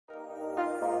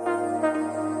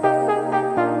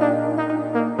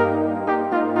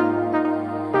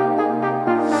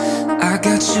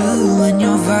you and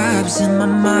your vibes in my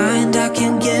mind, I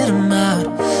can't get them out,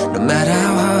 no matter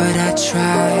how hard I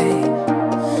try.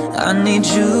 I need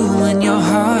you and your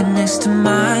heart next to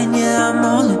mine. Yeah, I'm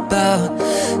all about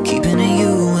keeping it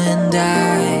you and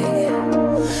I.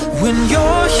 When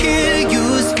you're here, you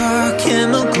spark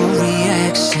chemical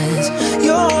reactions.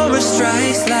 Your aura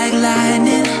strikes like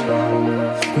lightning.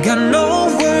 Got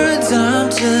no words, I'm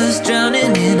just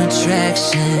drowning in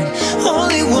attraction.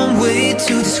 Only one way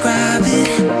to describe it.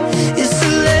 It's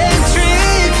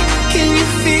electric, can you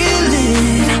feel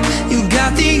it? You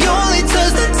got the only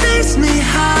touch that takes me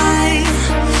high.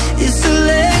 It's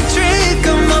electric,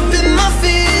 I'm up in my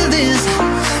feelings.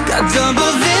 Got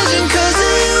double vision 'cause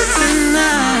of you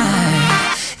tonight.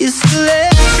 It's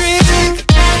electric.